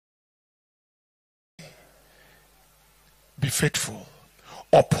faithful.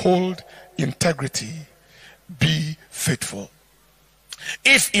 Uphold integrity. Be faithful.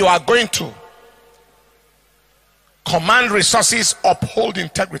 If you are going to command resources, uphold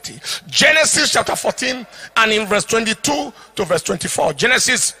integrity. Genesis chapter 14 and in verse 22 to verse 24.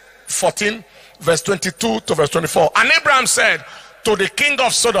 Genesis 14 verse 22 to verse 24. And Abraham said to the king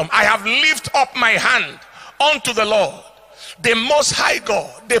of Sodom, I have lifted up my hand unto the Lord, the most high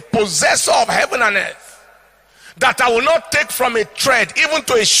God, the possessor of heaven and earth, that I will not take from a thread even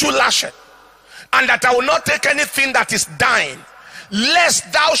to a shoe lashet, and that I will not take anything that is thine,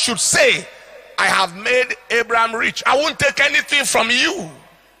 lest thou should say, I have made Abraham rich. I won't take anything from you.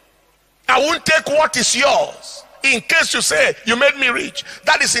 I won't take what is yours. In case you say, you made me rich.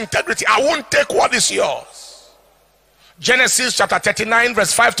 That is integrity. I won't take what is yours. Genesis chapter 39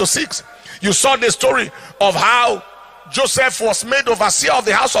 verse 5 to 6. You saw the story of how Joseph was made overseer of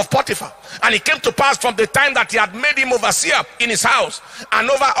the house of Potiphar. And it came to pass from the time that he had made him overseer in his house and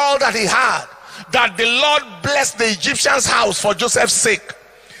over all that he had, that the Lord blessed the Egyptian's house for Joseph's sake.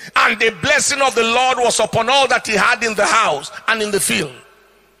 And the blessing of the Lord was upon all that he had in the house and in the field.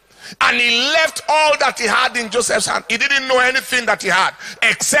 And he left all that he had in Joseph's hand. He didn't know anything that he had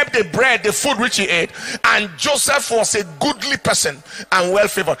except the bread, the food which he ate. And Joseph was a goodly person and well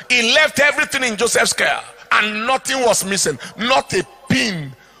favored. He left everything in Joseph's care, and nothing was missing. Not a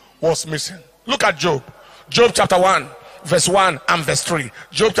pin was missing. Look at Job. Job chapter 1 verse 1 and verse 3.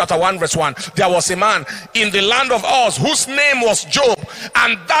 Job chapter 1 verse 1. There was a man in the land of Uz whose name was Job,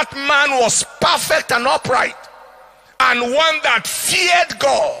 and that man was perfect and upright, and one that feared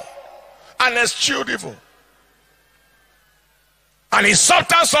God and eschewed evil. And his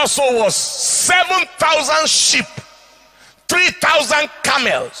substance also was 7,000 sheep, 3,000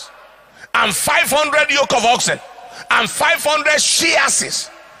 camels, and 500 yoke of oxen, and 500 she asses,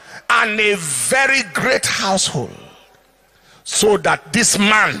 and a very great household. So that this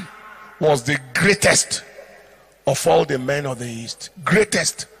man was the greatest of all the men of the East.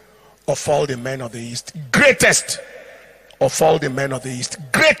 Greatest of all the men of the East. Greatest of all the men of the East.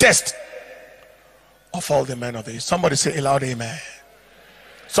 Greatest of all the men of the East. Somebody say aloud amen.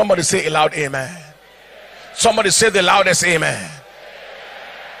 Somebody say aloud amen. Somebody say the loudest amen.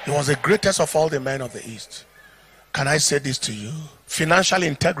 He was the greatest of all the men of the East. Can I say this to you? Financial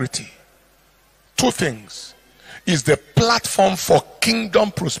integrity, two things, is the platform for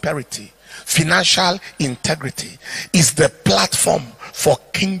kingdom prosperity. Financial integrity is the platform for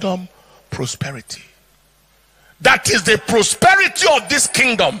kingdom prosperity. That is, the prosperity of this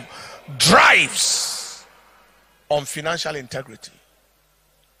kingdom drives on financial integrity.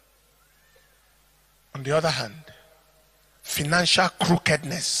 On the other hand, financial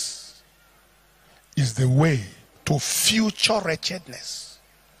crookedness is the way to future wretchedness.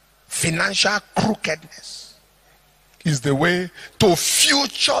 Financial crookedness is the way to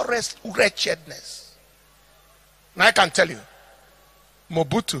future wretchedness. Now I can tell you,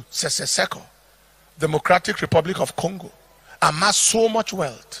 MOBUTU, SESE, Democratic Republic of Congo, amassed so much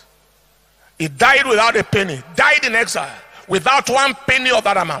wealth. He died without a penny, died in exile without one penny of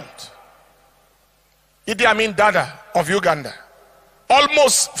that amount. Idi Amin Dada of Uganda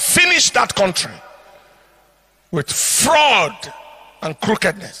almost finished that country with fraud and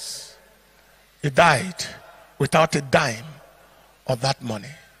crookedness. He died without a dime of that money.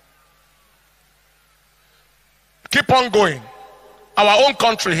 Keep on going. Our own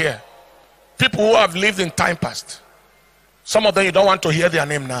country here, people who have lived in time past, some of them you don't want to hear their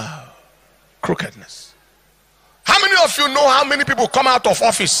name now. Crookedness. How many of you know how many people come out of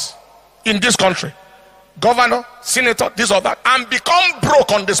office in this country? Governor, senator, this or that, and become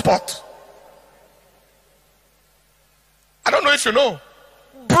broke on the spot? I don't know if you know.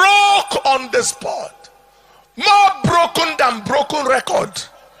 Broke on the spot. More broken than broken record.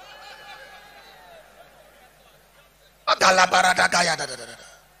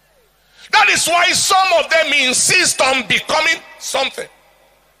 That is why some of them insist on becoming something.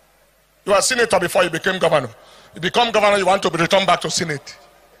 You were a senator before you became governor. You become governor, you want to be returned back to senate.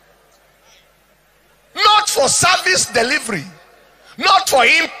 Not for service delivery, not for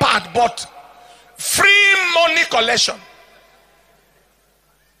impact, but free money collection.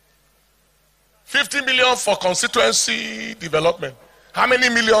 50 million for constituency development. How many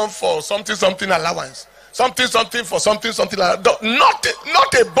million for something allowance? Something for something like that. Not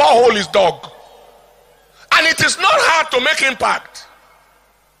a borehole is dog. And it is not hard to make impact.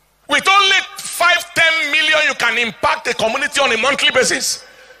 With only 5-10 million you can impact a community on a monthly basis.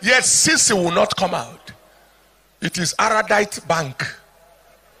 Yet SESE will not come out. It is Aradite Bank.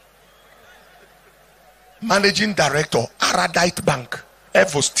 Managing Director, Aradite Bank.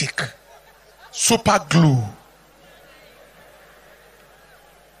 Evostick. Super glue.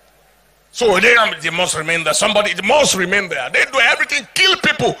 So they must remain there. Somebody must remain there. They do everything, kill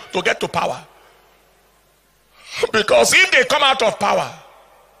people to get to power. Because if they come out of power,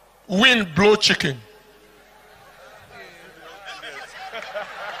 wind blow chicken.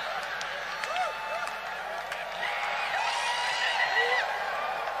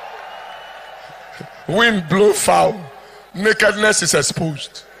 Wind blow foul. Nakedness is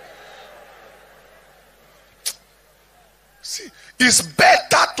exposed. See, it's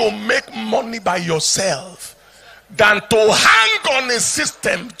better to make money by yourself than to hang on a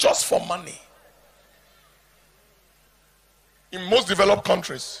system just for money. In most developed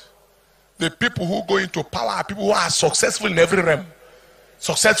countries, the people who go into power are people who are successful in every realm.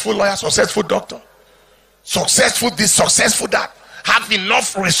 Successful lawyer, successful doctor, successful this, successful that, have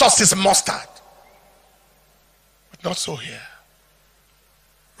enough resources mustered. But not so here.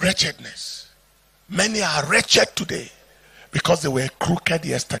 Wretchedness. Many are wretched today because they were crooked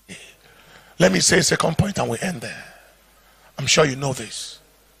yesterday. Let me say a second point and we end there. I'm sure you know this.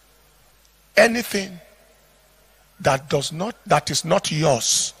 Anything that is not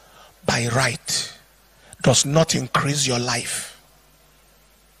yours by right does not increase your life.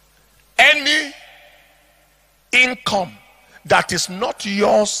 Any income that is not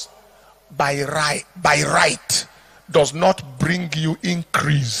yours by right does not bring you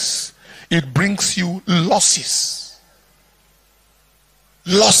increase. It brings you losses.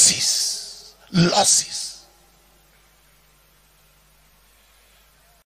 Losses.